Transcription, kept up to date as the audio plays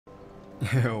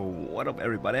What up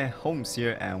everybody, Holmes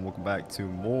here and welcome back to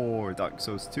more Dark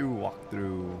Souls 2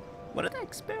 walkthrough. What an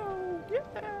expel! Yay!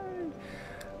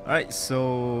 Alright,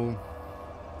 so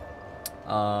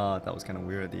that was kinda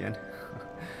weird at the end.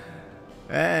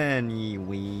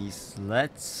 Anyways,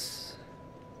 let's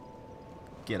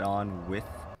get on with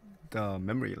the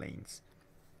memory lanes.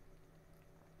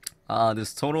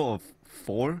 There's total of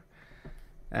 4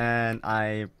 and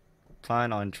I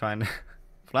plan on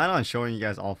showing you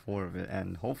guys all 4 of it,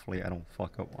 and hopefully I don't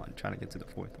fuck up on trying to get to the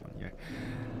 4th one here.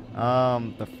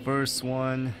 The first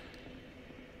one,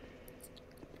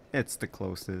 it's the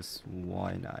closest.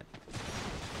 Why not?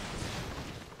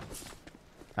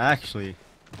 Actually,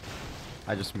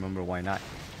 I just remember why not.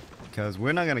 Because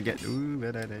we're not gonna get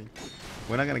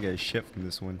shit from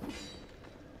this one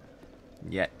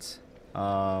yet.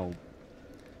 I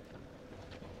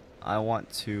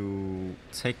want to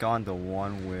take on the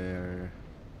one where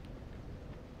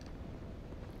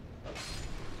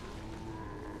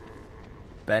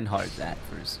Benhart's at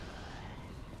first.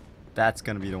 That's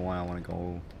gonna be the one I want to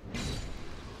go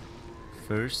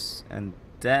first, and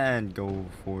then go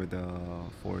for the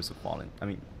Forest of Fallen. I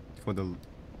mean, for the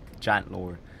Giant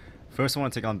Lord. First, I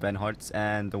want to take on Benhart's,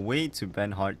 and the way to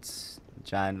Benhart's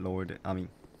Giant Lord, I mean,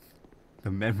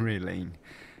 the memory lane,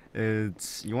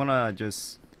 is you wanna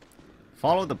just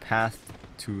follow the path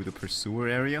to the Pursuer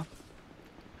area,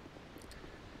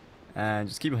 and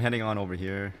just keep heading on over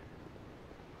here.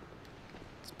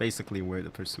 It's basically where the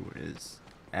Pursuer is,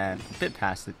 and a bit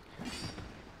past it.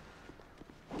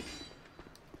 I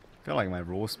feel like my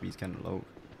roll speed's kind of low.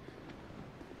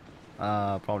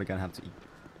 Probably gonna have to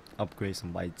upgrade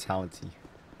some vitality.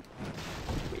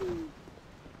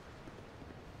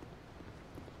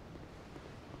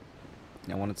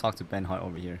 I want to talk to Benhart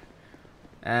over here,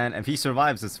 and if he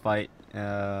survives this fight,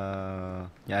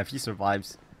 if he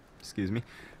survives, excuse me,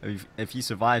 if he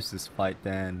survives this fight,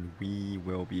 then we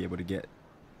will be able to get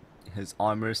his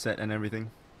armor set and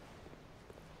everything.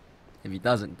 If he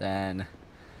doesn't, then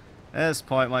this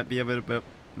part might be a bit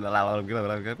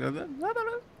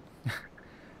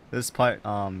this part,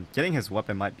 getting his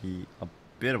weapon might be a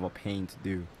bit of a pain to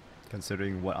do,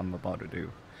 considering what I'm about to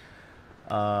do.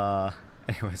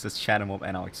 Anyways, let's chat him up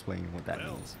and I'll explain what that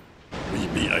means. We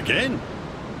meet again?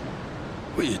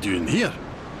 What are you doing here?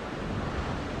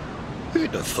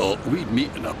 Who'd have thought we'd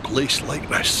meet in a place like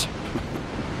this?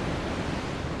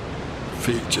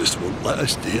 Fate just won't let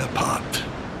us stay apart,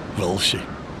 will she?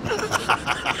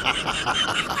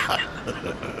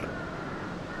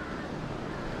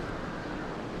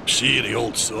 See, the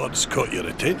old sword's caught your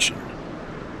attention.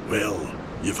 Well,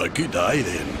 you've a good eye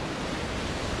then.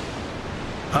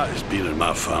 That has been in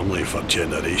my family for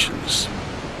generations.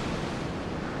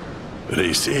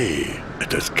 They say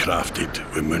it is crafted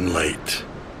with moonlight,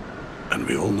 and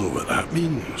we all know what that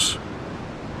means.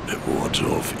 It wards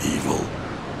off evil.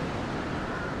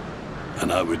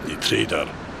 And I wouldn't trade her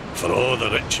for all the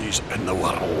riches in the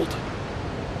world.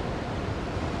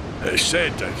 It is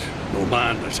said that no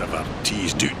man has ever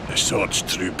teased out the sword's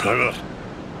true power.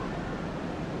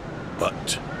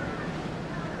 But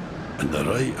in the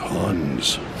right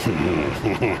hands.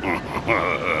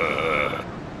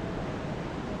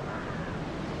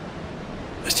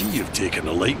 I see you've taken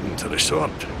a liking to the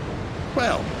sword.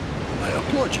 Well, I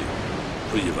applaud you,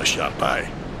 for you've a sharp eye.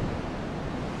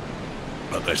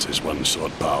 But this is one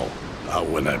sword, pal. I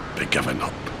wouldn't be giving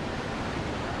up.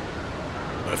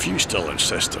 If you still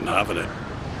insist on having it,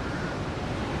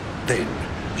 then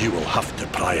you will have to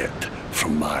pry it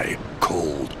from my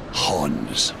cold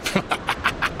hands.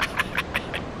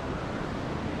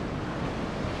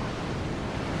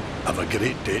 I've a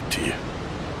great debt to you,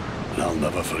 and I'll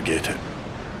never forget it.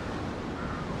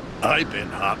 I,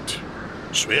 Benhart,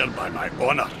 swear by my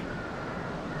honor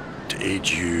to aid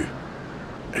you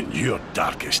in your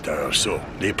darkest hour, so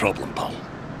no problem, pal.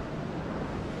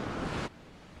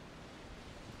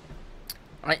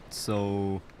 Alright,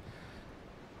 so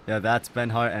yeah, that's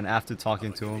Benhart, and after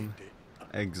talking to him,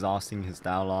 exhausting his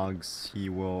dialogues, he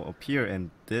will appear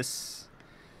in this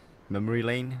memory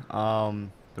lane. The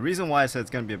reason why I said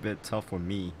it's gonna be a bit tough for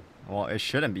me, well, it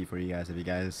shouldn't be for you guys if you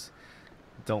guys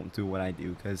don't do what I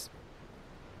do, because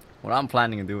what I'm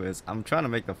planning to do is I'm trying to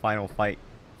make the final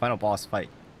boss fight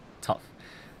tough.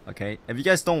 Okay, if you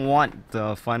guys don't want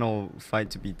the final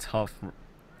fight to be tough,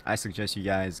 I suggest you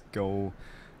guys go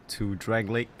to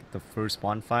Drag Lake, the first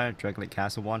bonfire, Drag Lake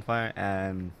Castle bonfire,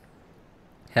 and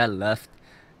head left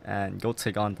and go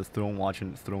take on the Throne Watcher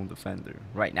and the Throne Defender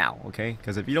right now, okay?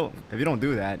 Because if you don't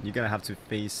do that, you're gonna have to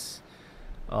face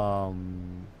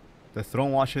the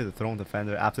Throne Watcher, the Throne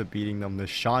Defender. After beating them, the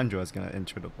Chandra is gonna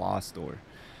enter the boss door,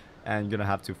 and you're gonna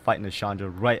have to fight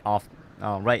Nishandra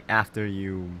right after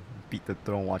you beat the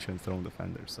Throne Watcher and Throne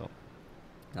Defender. So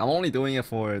I'm only doing it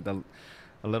for a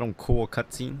little cool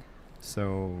cutscene.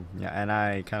 So yeah, and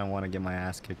I kind of want to get my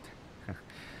ass kicked.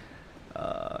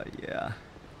 Yeah,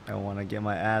 I want to get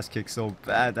my ass kicked so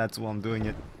bad. That's why I'm doing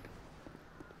it.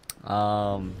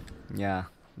 Yeah,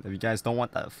 if you guys don't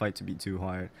want that fight to be too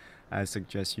hard, I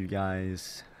suggest you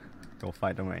guys go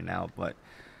fight them right now. But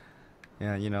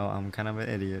yeah, you know, I'm kind of an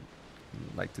idiot.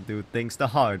 Like to do things the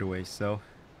hard way, so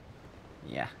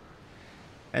yeah.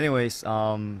 Anyways,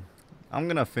 I'm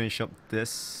gonna finish up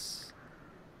this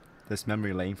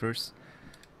memory lane first,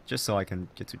 just so I can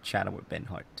get to chat with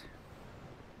Benhart.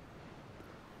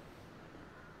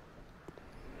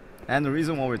 And the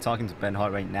reason why we're talking to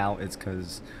Benhart right now is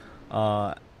because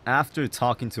after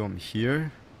talking to him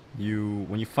here,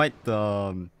 when you fight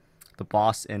the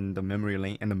boss in the memory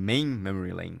lane, in the main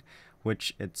memory lane,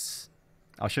 which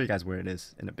I'll show you guys where it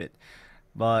is in a bit.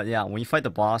 But yeah, when you fight the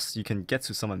boss, you can get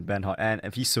to summon Benhart, and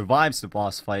if he survives the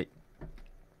boss fight,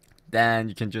 then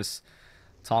you can just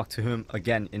talk to him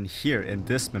again in here, in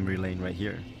this memory lane right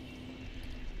here.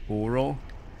 Orro.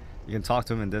 You can talk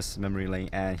to him in this memory lane,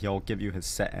 and he'll give you his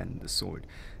set and the sword.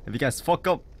 If you guys fuck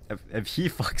up, if he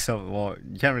fucks up, well,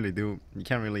 you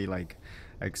can't really like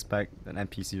expect an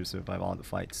NPC to survive all the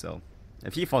fights. So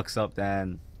if he fucks up,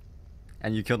 then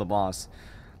and you kill the boss,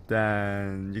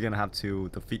 then you're gonna have to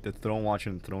defeat the Throne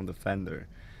Watcher and Throne Defender,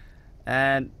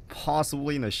 and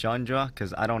possibly Nishandra,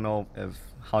 because I don't know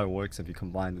how it works if you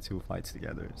combine the two fights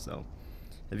together. So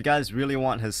if you guys really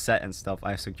want his set and stuff,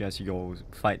 I suggest you go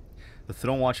fight the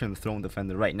Throne Watcher and the Throne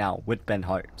Defender right now with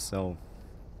Benhart. So,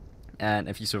 and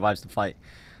if he survives the fight,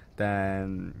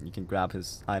 then you can grab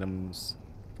his items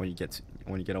when you get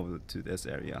over to this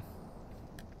area.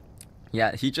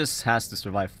 Yeah, he just has to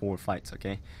survive 4 fights,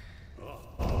 okay?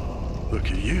 Look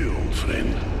at you, old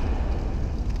friend.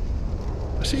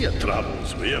 I see your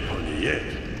travels way upon you yet.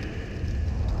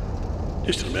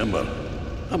 Just remember,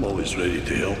 I'm always ready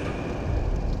to help.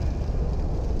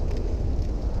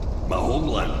 My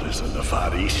homeland is in the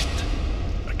Far East,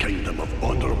 a kingdom of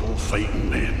honourable fighting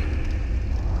men.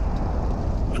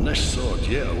 And this sword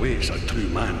yet awaits a true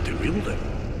man to wield it.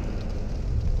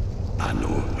 I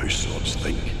know how swords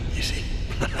think, you see.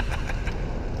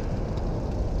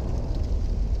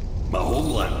 My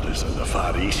homeland is in the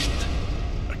Far East,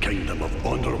 a kingdom of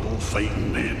honourable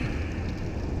fighting men.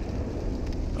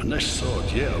 And this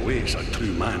sword yet awaits a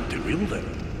true man to wield it.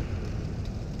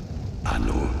 I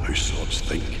know how swords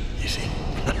think, you see.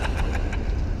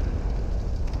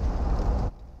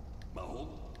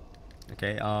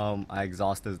 Okay, I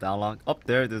exhaust this dialogue. Up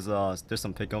there, there's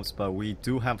some pickups, but we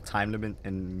do have time limit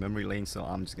in memory lane, so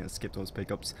I'm just gonna skip those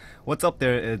pickups. What's up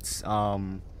there? It's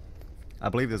I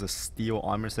believe there's a steel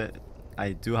armor set.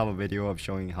 I do have a video of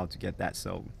showing how to get that,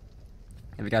 so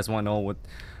if you guys want to know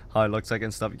how it looks like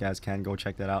and stuff, you guys can go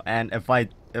check that out. And if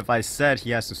I said he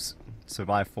has to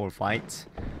survive 4 fights,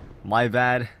 my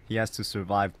bad. He has to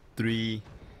survive 3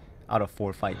 out of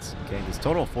 4 fights. Okay, there's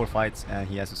total of 4 fights, and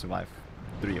he has to survive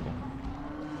 3 of them.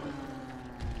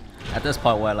 At this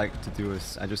part, what I like to do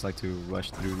is I just like to rush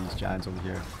through these giants over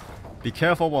here. Be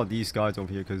careful about these guards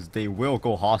over here, because they will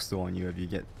go hostile on you if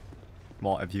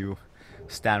you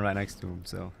stand right next to them.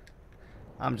 So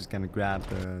I'm just gonna grab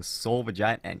the soul of a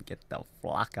giant and get the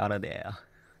fuck out of there.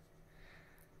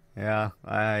 Yeah,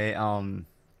 I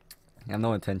have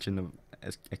no intention of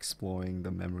exploring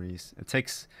the memories. It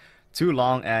takes too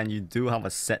long, and you do have a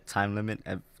set time limit.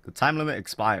 If the time limit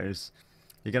expires,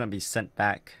 you're gonna be sent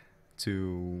back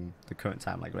to the current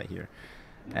time, like right here,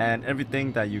 and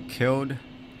everything that you killed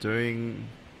during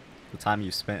the time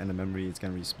you spent in the memory is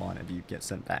gonna respawn if you get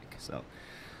sent back. So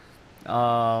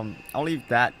I'll leave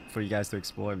that for you guys to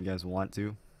explore if you guys want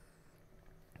to,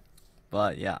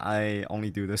 but yeah, I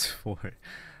only do this for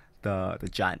the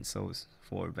giant souls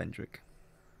for Vendrick.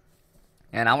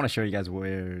 And I want to show you guys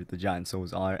where the giant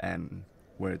souls are and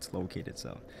where it's located.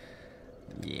 So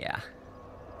yeah.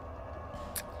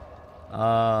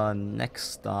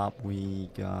 Next stop we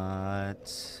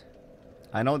got,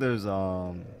 I know there's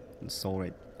soul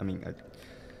right, I mean a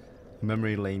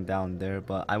memory lane down there,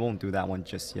 but I won't do that one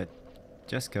just yet,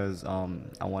 just because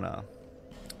I want to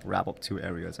wrap up 2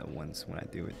 areas at once when I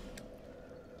do it.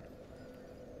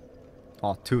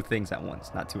 Oh, 2 things at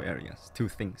once, not 2 areas, 2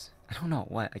 things. I don't know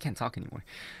why I can't talk anymore.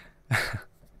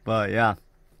 But yeah,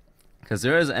 because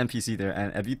there is an NPC there,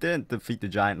 and if you didn't defeat the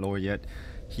giant lord yet,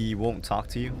 he won't talk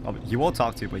to you. He will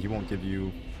talk to you, but he won't give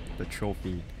you the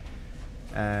trophy,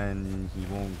 and he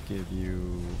won't give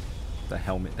you the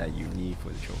helmet that you need for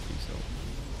the trophy. So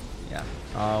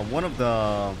yeah, one of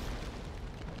the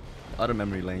Other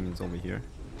memory lane is over here.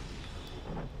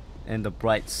 In the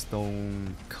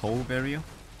Brightstone Cove area.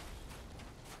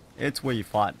 It's where you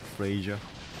fought Frazier.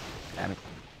 Damn it.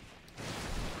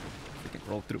 Freaking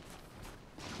roll through.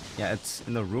 Yeah, it's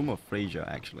in the room of Frazier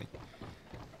actually.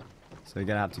 So you're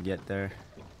gonna have to get there.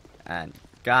 And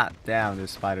god damn,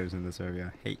 there's spiders in this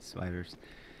area. I hate spiders.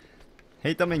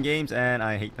 Hate them in games and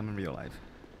I hate them in real life.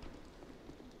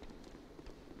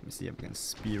 Let me see if I can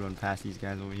speedrun past these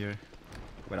guys over here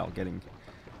without getting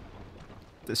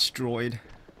destroyed.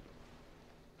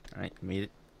 Alright, made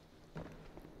it.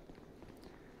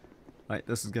 Alright,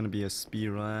 this is gonna be a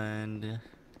speedrun.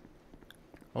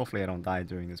 Hopefully I don't die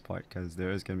during this part because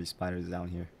there is gonna be spiders down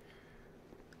here.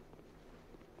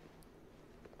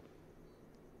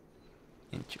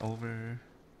 Inch over.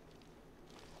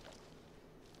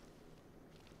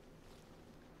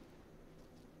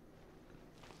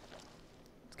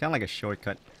 It's kind of like a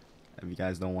shortcut if you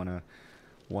guys don't want to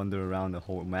wander around the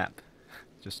whole map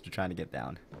just to try to get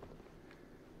down.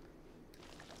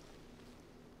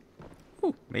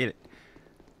 Ooh, made it.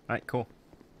 Alright, cool.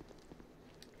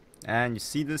 And you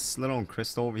see this little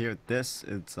crystal over here? This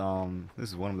is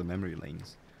one of the memory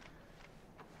lanes.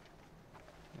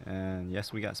 And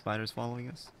yes, we got spiders following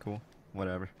us. Cool.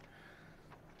 Whatever.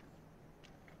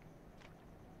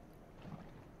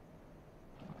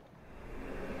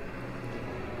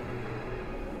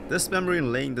 This memory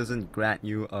lane doesn't grant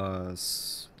you a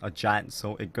giant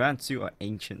soul. It grants you an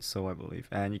ancient soul, I believe.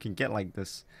 And you can get like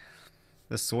this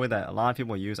sword that a lot of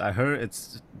people use. I heard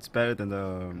it's better than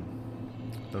the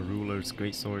ruler's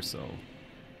great sword, so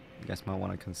I guess might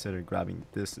want to consider grabbing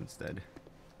this instead.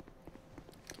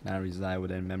 Not reside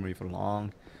within memory for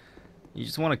long. You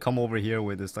just want to come over here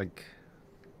with this like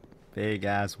big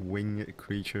ass winged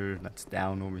creature that's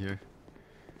down over here.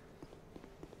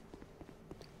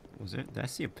 Was there? Did I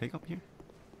see a pig up here?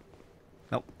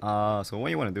 Nope. So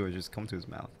what you want to do is just come to his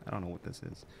mouth. I don't know what this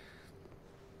is.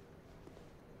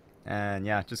 And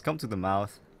yeah, just come to the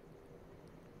mouth.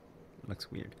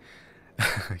 Looks weird.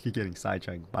 I keep getting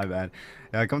sidetracked. My bad.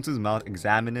 Yeah, come to his mouth,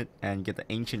 examine it, and get the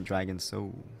ancient dragon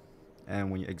soul. And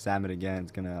when you examine it again,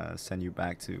 it's gonna send you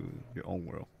back to your own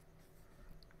world.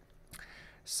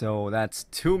 So that's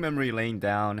 2 memory lane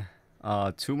down.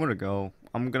 2 more to go.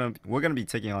 We're gonna be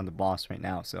taking on the boss right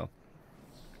now. So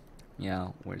yeah,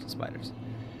 where's the spiders?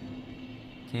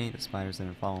 Okay, the spiders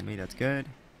didn't follow me. That's good.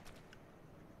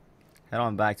 Head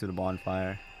on back to the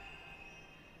bonfire.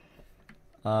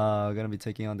 Gonna be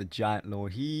taking on the giant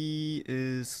lord. He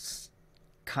is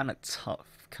kind of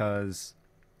tough because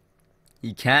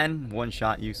he can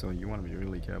one-shot you, so you want to be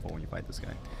really careful when you fight this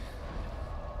guy.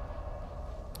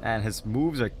 And his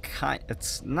moves are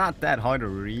it's not that hard to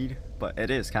read, but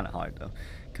it is kind of hard though,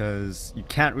 because you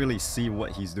can't really see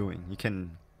what he's doing. You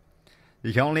can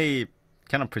only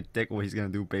kind of predict what he's gonna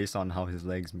do based on how his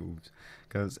legs move.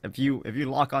 Because if you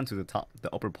lock onto the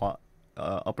upper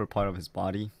part of his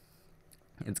body,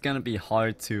 it's gonna be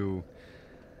hard to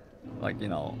like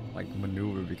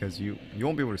maneuver, because you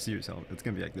won't be able to see yourself. It's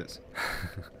gonna be like this.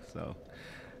 So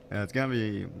yeah, it's gonna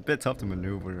be a bit tough to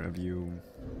maneuver if you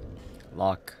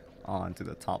lock onto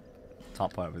the top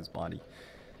part of his body.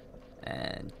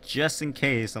 And just in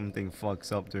case something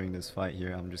fucks up during this fight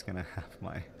here, I'm just gonna have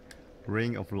my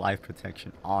ring of life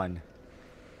protection on.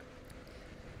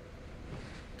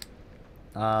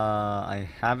 I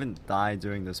haven't died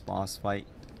during this boss fight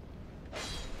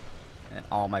and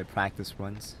all my practice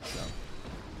runs, so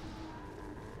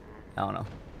I don't know.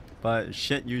 But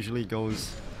shit usually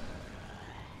goes,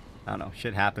 I don't know,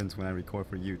 shit happens when I record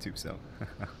for YouTube, so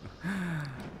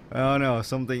I don't know,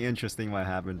 something interesting might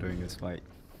happen during this fight.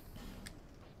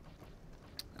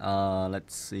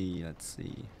 Let's see.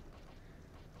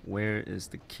 Where is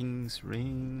the king's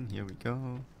ring? Here we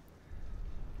go.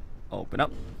 Open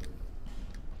up.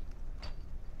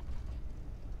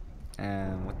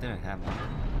 And what did I have on?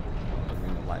 The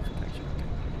ring of life protection. Okay.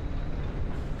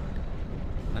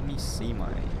 Let me see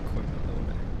my equipment a little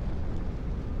bit.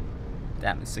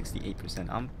 Damn, it's 68%.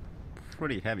 I'm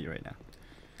pretty heavy right now.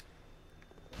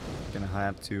 Gonna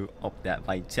have to up that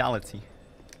vitality.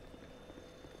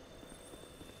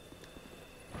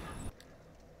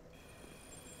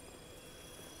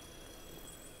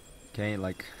 Okay,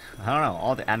 like, I don't know,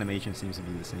 all the animation seems to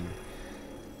be the same.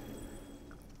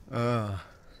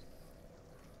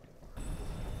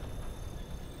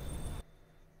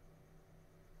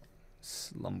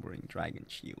 Slumbering dragon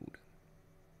shield.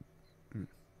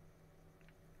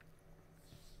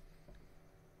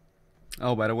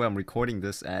 Oh, by the way, I'm recording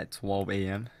this at 12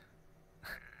 a.m.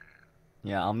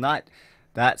 Yeah, I'm not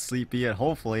that sleepy yet.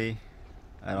 Hopefully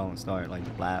I don't start like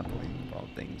blabbling about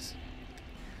things.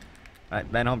 Alright,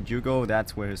 Benhart Jugo,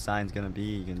 that's where his sign's gonna be.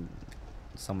 You can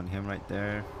summon him right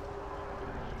there.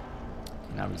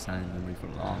 Cannot resign memory for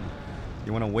long.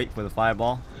 You wanna wait for the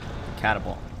fireball, the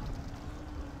catapult.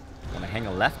 Wanna hang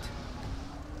a left?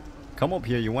 Come up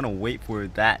here, you wanna wait for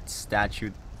that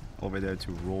statue over there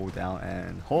to roll down,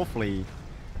 and hopefully,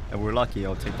 if we're lucky,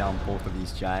 I'll take down both of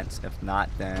these giants. If not,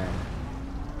 then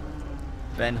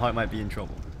Benhart might be in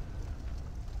trouble.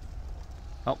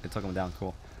 Oh, it took him down.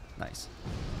 Cool. Nice.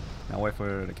 Now wait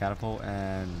for the catapult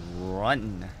and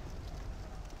run.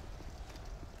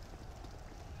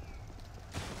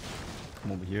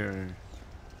 Come over here.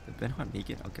 Did Benhart make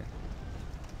it? Okay.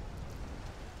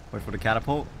 Wait for the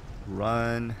catapult.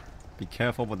 Run. Be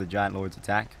careful with the giant lord's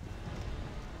attack.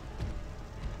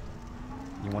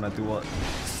 You want to do a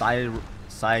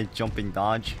side jumping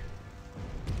dodge.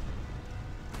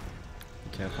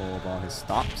 Be careful about his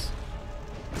stops.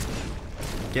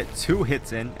 Get 2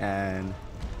 hits in and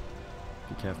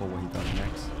be careful what he does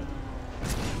next.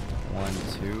 1,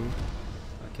 2.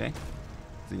 Okay.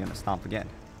 Is he gonna stomp again?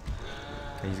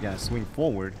 Okay, he's gonna swing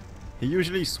forward. He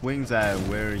usually swings at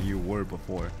where you were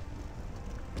before.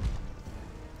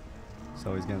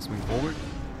 So he's gonna swing forward.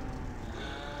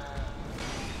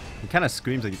 He kind of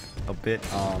screams a bit.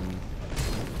 That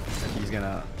he's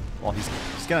gonna. Well, he's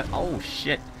gonna. Oh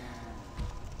shit!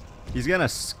 He's gonna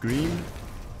scream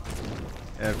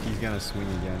if he's gonna swing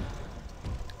again.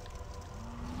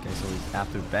 Okay, so he's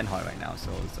after Benhart right now, so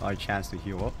it's our chance to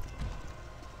heal up.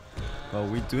 But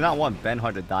we do not want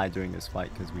Benhart to die during this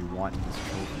fight because we want his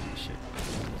trophies and shit.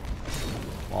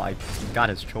 Well, I got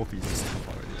his trophies and stuff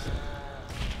already. So.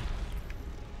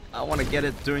 I want to get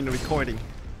it during the recording.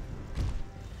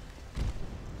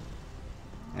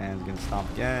 And he's gonna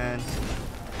stomp again.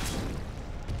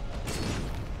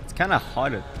 It's kind of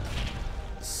hard to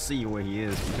see where he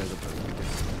is because of the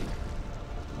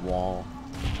freaking wall.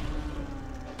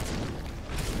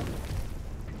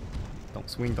 Don't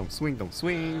swing, don't swing, don't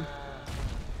swing.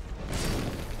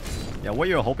 Yeah, what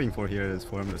you're hoping for here is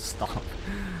for him to stop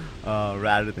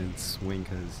rather than swing,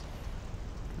 because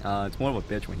it's more of a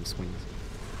bitch when he swings.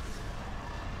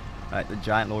 Alright, the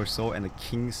giant lower soul and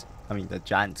the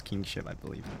giant's kingship, I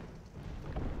believe.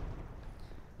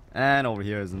 And over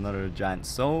here is another giant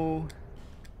soul.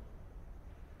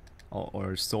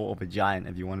 Or soul of a giant,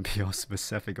 if you want to be all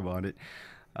specific about it.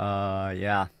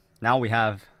 Yeah. Now we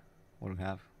have, what do we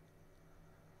have?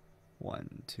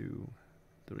 1, 2,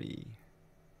 3.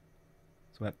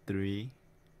 So we have 3,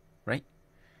 right?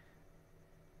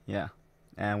 Yeah.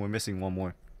 And we're missing one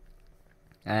more.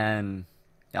 And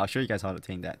yeah, I'll show you guys how to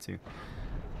attain that too.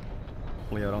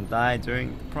 Hopefully I don't die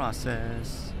during the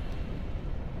process.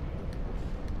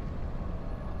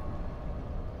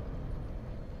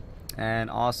 And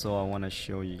also I want to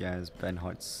show you guys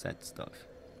Benhart's set stuff.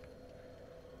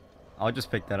 I'll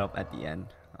just pick that up at the end.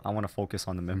 I want to focus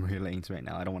on the memory lanes right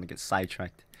now. I don't want to get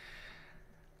sidetracked.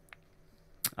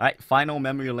 Alright, final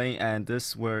memory lane, and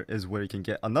this is where you can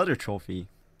get another trophy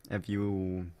if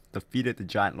you defeated the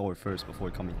giant lord first before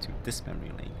coming to this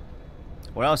memory lane.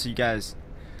 Or else if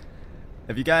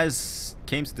you guys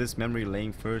came to this memory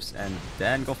lane first and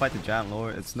then go fight the giant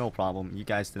lord, it's no problem. You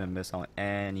guys didn't miss on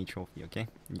any trophy, okay?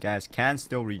 You guys can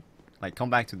still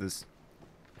come back to this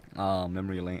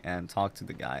memory lane and talk to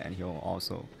the guy, and he'll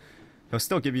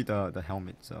still give you the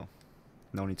helmet, so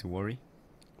no need to worry.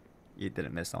 You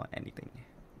didn't miss on anything.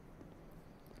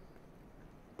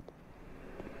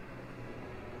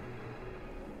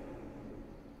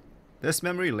 This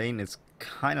memory lane is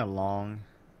kind of long.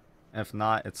 If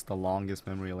not, it's the longest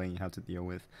memory lane you have to deal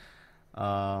with.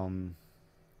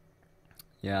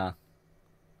 Yeah.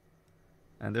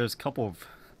 And there's a couple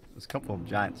of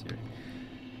giants here,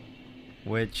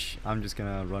 which I'm just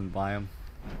gonna run by them.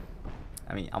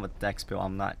 I mean, I'm a dex build.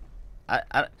 I'm not.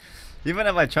 Even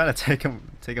if I try to take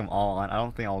them all on, I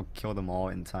don't think I'll kill them all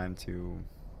in time to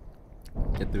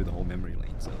get through the whole memory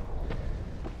lane. So,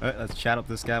 alright, let's chat up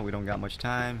this guy. We don't got much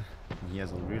time. He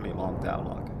has a really long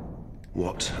dialogue.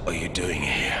 What are you doing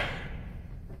here?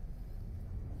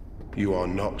 You are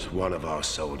not one of our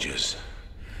soldiers,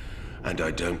 and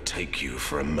I don't take you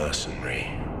for a mercenary.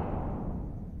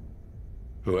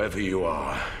 Whoever you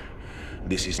are,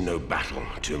 this is no battle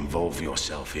to involve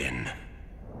yourself in.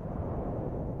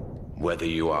 Whether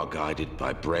you are guided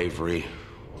by bravery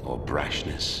or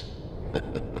brashness,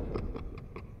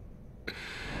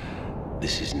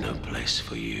 this is no place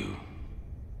for you.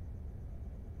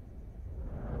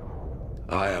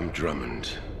 I am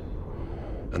Drummond,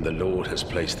 and the Lord has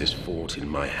placed this fort in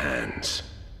my hands.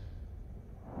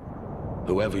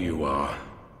 Whoever you are,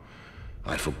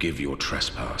 I forgive your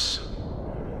trespass,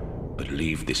 but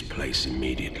leave this place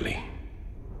immediately.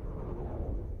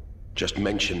 Just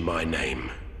mention my name,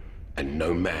 and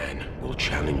no man will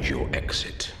challenge your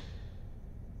exit.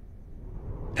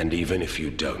 And even if you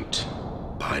don't,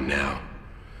 by now,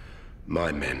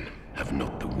 my men have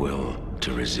not the will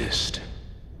to resist.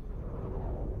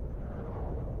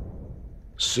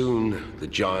 Soon, the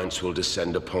giants will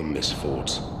descend upon this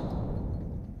fort.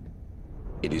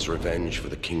 It is revenge for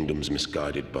the kingdom's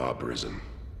misguided barbarism.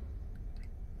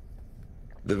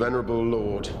 The venerable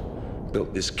lord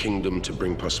built this kingdom to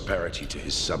bring prosperity to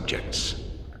his subjects.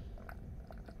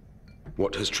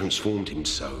 What has transformed him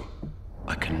so,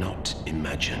 I cannot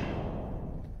imagine.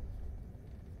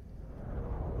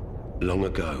 Long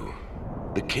ago,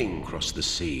 the king crossed the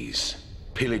seas,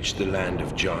 pillaged the land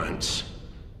of giants,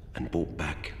 and brought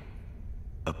back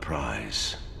a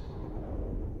prize.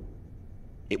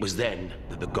 It was then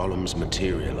that the golems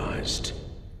materialized.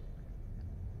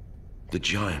 The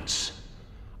giants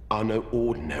are no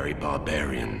ordinary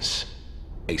barbarians.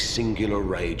 A singular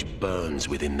rage burns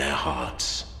within their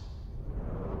hearts.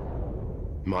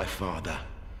 My father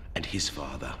and his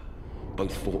father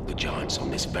both fought the giants on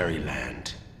this very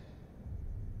land.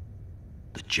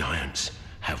 The giants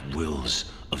have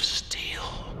wills of steel.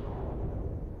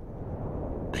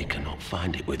 They cannot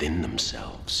find it within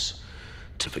themselves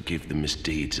to forgive the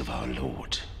misdeeds of our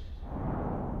Lord.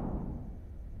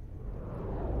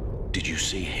 Did you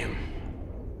see him?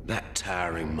 That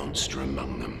towering monster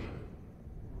among them.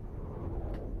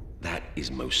 That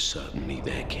is most certainly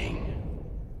their king.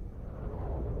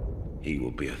 He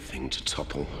will be a thing to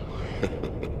topple.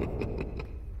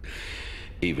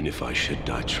 Even if I should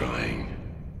die trying.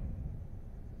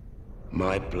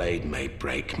 My blade may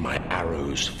break, my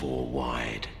arrows fall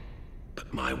wide,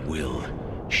 but my will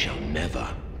shall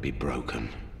never be broken.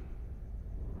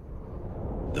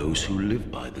 Those who live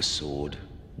by the sword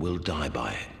will die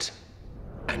by it.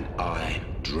 And I,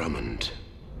 Drummond,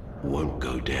 won't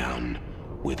go down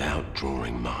without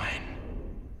drawing mine.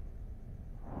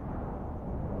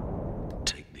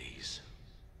 Take these.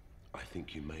 I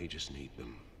think you may just need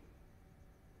them.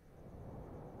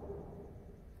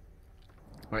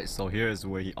 Alright, so here is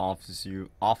where he offers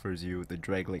you the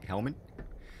Jeigh helmet.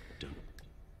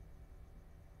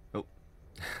 Oh,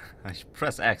 I should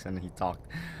press X and he talked.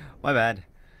 My bad.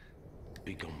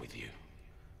 Be gone with you.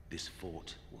 This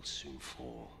fort will soon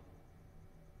fall.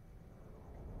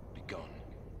 Be gone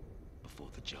before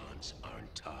the giants are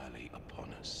entirely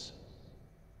upon us.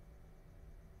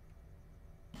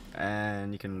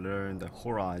 And you can learn the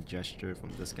Orro gesture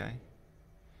from this guy.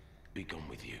 Be gone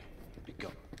with you. Be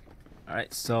gone.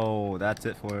 Alright, so that's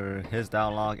it for his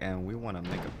dialogue, and we want to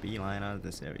make a beeline out of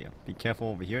this area. Be careful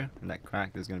over here, in that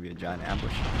crack there's going to be a giant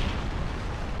ambush.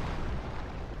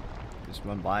 Just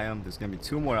run by him. There's going to be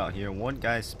two more out here. One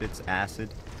guy spits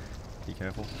acid. Be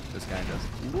careful. This guy does.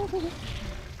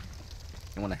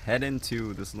 You want to head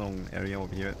into this little area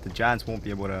over here. The giants won't be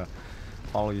able to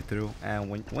follow you through, and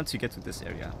once you get to this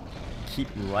area, keep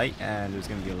right, and there's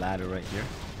going to be a ladder right here.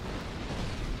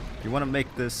 You want to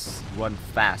make this run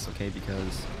fast, okay,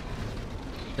 because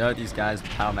there are these guys,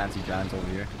 pyromancy giants over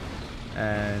here,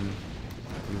 and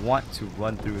you want to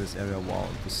run through this area while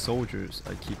the soldiers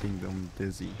are keeping them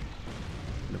busy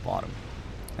in the bottom,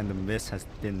 and the mist has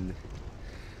thinned,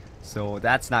 so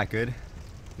that's not good,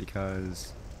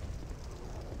 because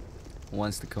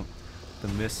once the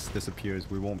mist disappears,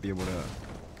 we won't be able to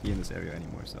be in this area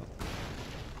anymore. So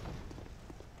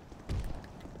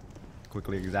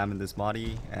quickly examine this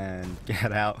body and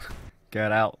get out,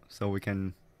 so we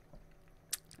can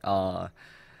I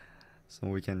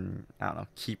don't know,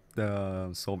 keep the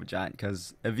soul of a giant.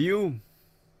 Because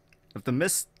if the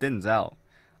mist thins out,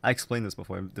 I explained this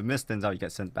before, if the mist thins out, you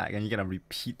get sent back and you're gonna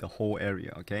repeat the whole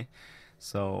area, okay?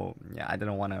 So yeah, I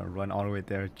didn't want to run all the way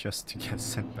there just to get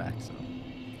sent back. So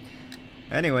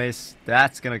anyways,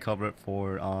 that's gonna cover it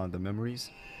for the memories.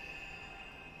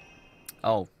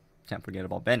 Oh, can't forget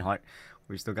about Benhart.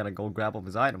 We still gotta go grab up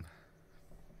his item.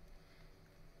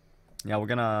 Yeah, we're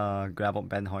gonna grab up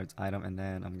Benhart's item and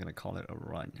then I'm gonna call it a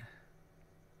run.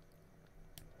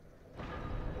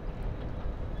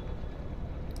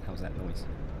 How's that noise?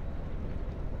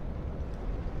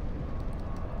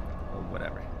 Oh,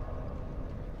 whatever.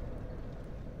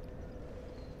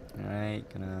 Alright,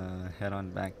 gonna head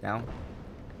on back down.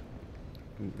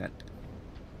 Ooh, that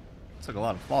took a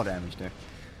lot of fall damage there.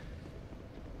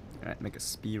 Alright, make a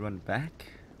speed run back.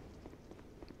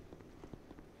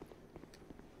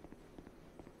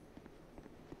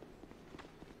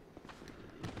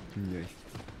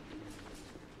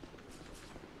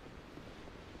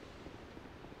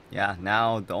 Yeah,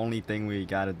 now the only thing we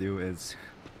gotta do is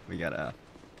we gotta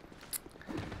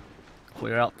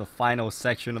clear out the final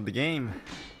section of the game.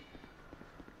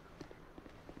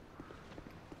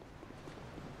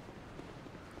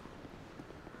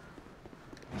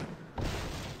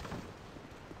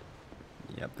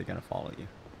 Yep, they're gonna follow you.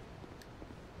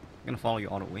 They're gonna follow you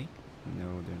all the way?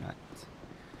 No, they're not.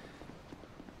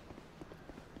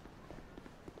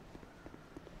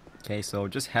 Okay, so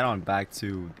just head on back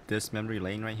to this memory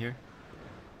lane right here.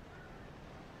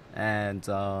 And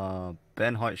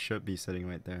Benhart should be sitting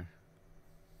right there.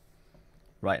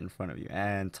 Right in front of you.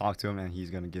 And talk to him and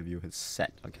he's gonna give you his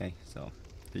set, okay? So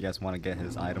if you guys want to get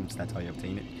his items, that's how you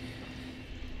obtain it.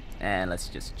 And let's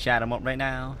just chat him up right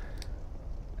now.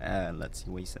 And let's see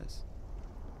what he says.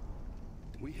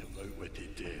 We have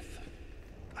outwitted death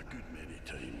a good many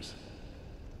times.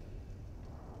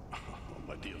 Oh,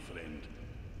 my dear friend,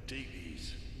 take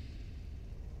these.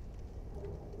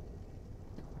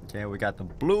 Okay, we got the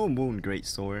Blue Moon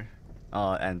Greatsword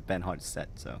and Benhart's set,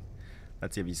 so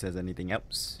let's see if he says anything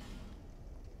else.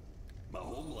 My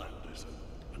homeland is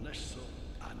and this sword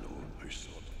I know whose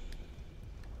sword.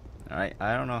 Alright,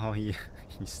 I don't know how he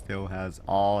still has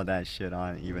all that shit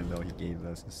on even though he gave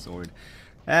us his sword.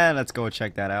 And let's go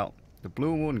check that out. The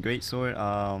Blue Moon Greatsword,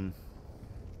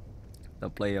 the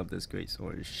blade of this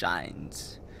greatsword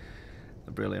shines.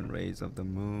 The brilliant rays of the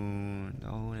moon,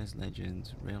 known as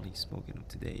legends, rarely spoken of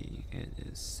today. It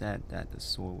is said that the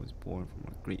sword was born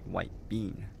from a great white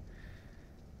bean.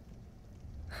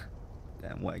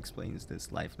 Then what explains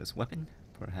this lifeless weapon?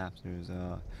 Perhaps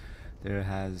there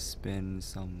has been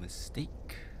some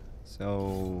mistake.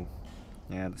 So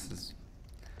yeah,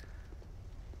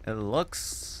 it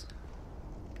looks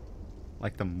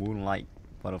like the moonlight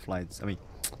butterflies. I mean,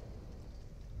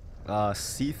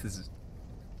 Seath is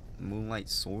moonlight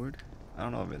sword. I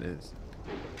don't know if it is.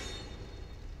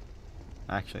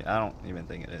 Actually, I don't even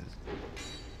think it is.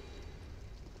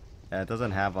 Yeah, it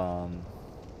doesn't have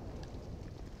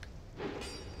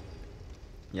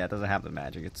yeah, it doesn't have the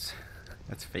magic. It's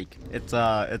fake. It's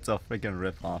a freaking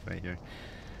rip off right here.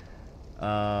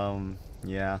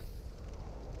 Yeah.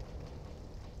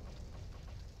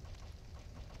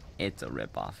 It's a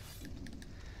rip off.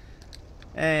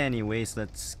 Anyways,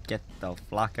 let's get the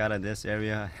flock out of this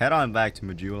area. Head on back to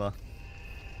Majula.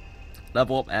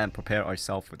 Level up and prepare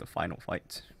ourselves for the final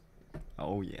fight.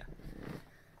 Oh yeah.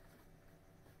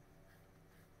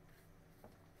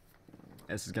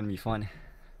 This is gonna be fun.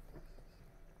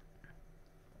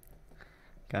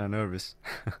 Kinda nervous.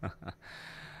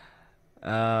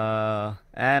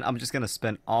 And I'm just gonna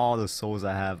spend all the souls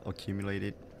I have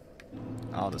accumulated.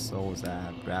 All the souls that I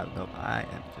have grabbed up. I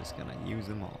am just gonna use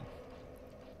them all.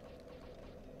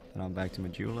 And I'm back to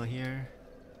Majula here.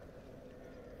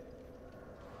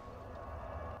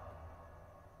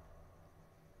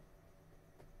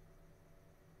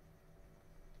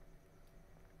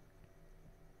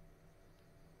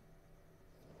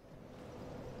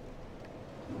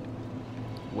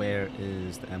 Where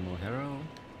is the Emerald Hero?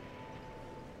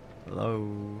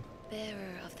 Hello?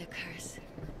 Bearer of the curse,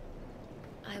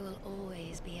 I will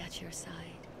always be at your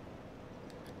side.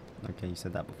 Okay, you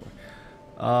said that before.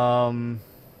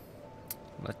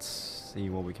 Let's see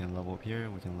what we can level up here.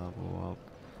 We can level up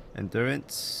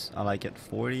endurance. I like it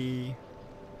 40.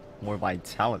 More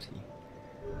vitality.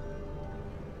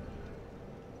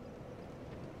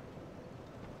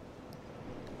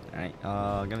 Alright,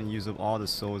 I'm gonna use up all the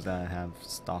souls that I have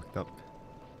stocked up.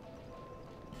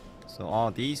 So all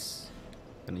these,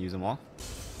 gonna use them all.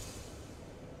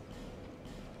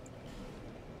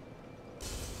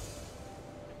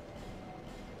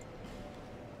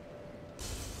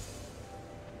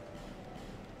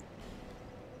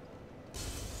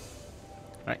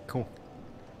 Alright, cool.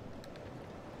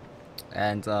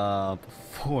 And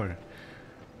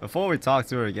before we talk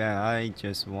to her again, I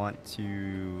just want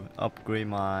to upgrade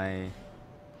my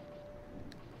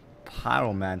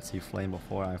pyromancy flame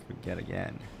before I forget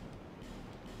again.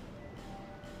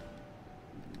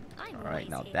 Alright,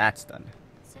 now that's done.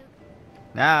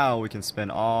 Now we can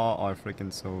spend all our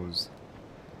freaking souls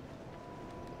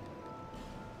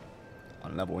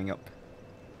on leveling up.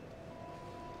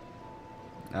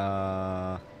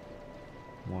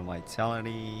 More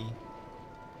vitality.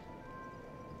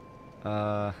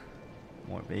 More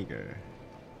vigor.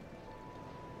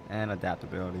 And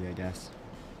adaptability, I guess.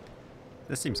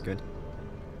 This seems good.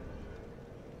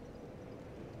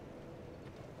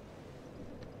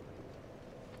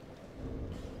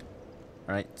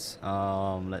 Alright,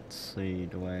 let's see,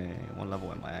 what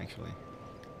level am I actually?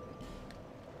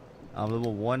 I'm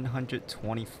level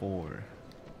 124.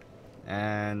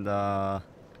 And, do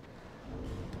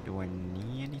I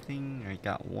need anything? I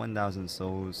got 1,000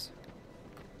 souls.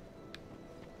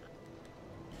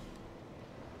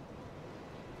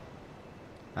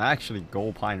 Actually,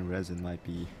 gold pine resin might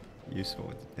be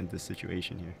useful in this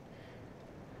situation here.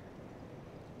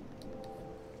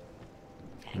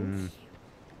 Thanks.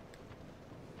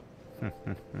 I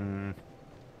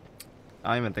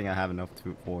don't even think I have enough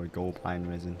for gold pine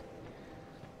resin.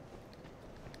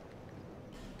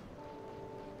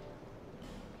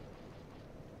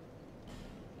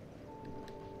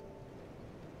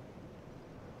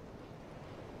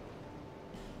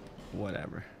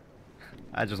 Whatever.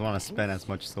 I just want to spend as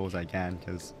much soul as I can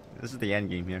because this is the end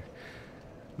game here.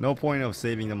 No point of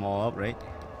saving them all up, right?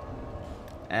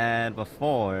 And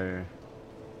before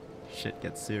shit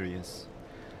gets serious,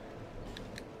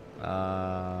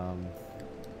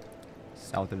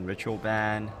 Southern Ritual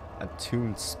Band,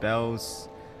 attuned spells.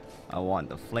 I want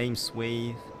the Flame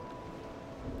Swathe,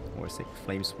 or say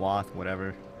Flame Swath,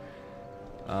 whatever.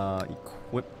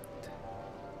 Equipped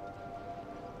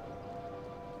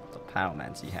the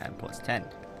Pyromancy Hand plus 10.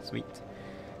 Sweet.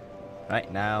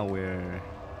 Right now we're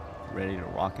ready to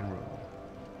rock and roll.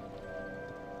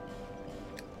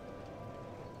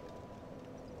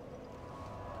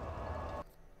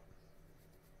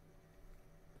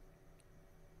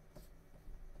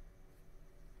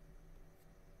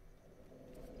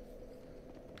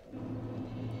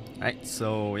 Alright,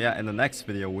 so yeah, in the next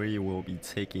video we will be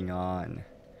taking on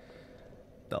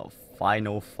the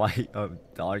final fight of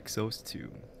Dark Souls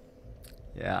 2.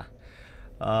 Yeah.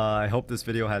 I hope this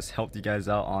video has helped you guys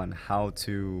out on how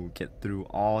to get through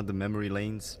all the memory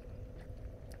lanes.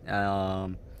 Yeah.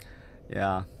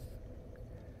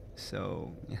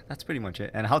 So, yeah, that's pretty much it.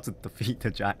 And how to defeat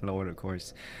the Giant Lord, of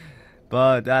course.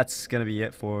 But that's gonna be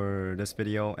it for this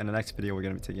video. In the next video we're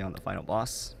gonna be taking on the final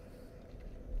boss.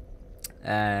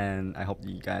 And I hope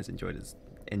you guys enjoyed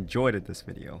this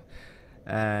video.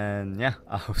 And yeah,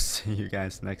 I'll see you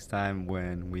guys next time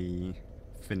when we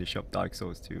finish up Dark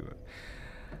Souls 2.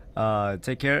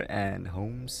 Take care, and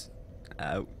Holmes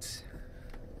out.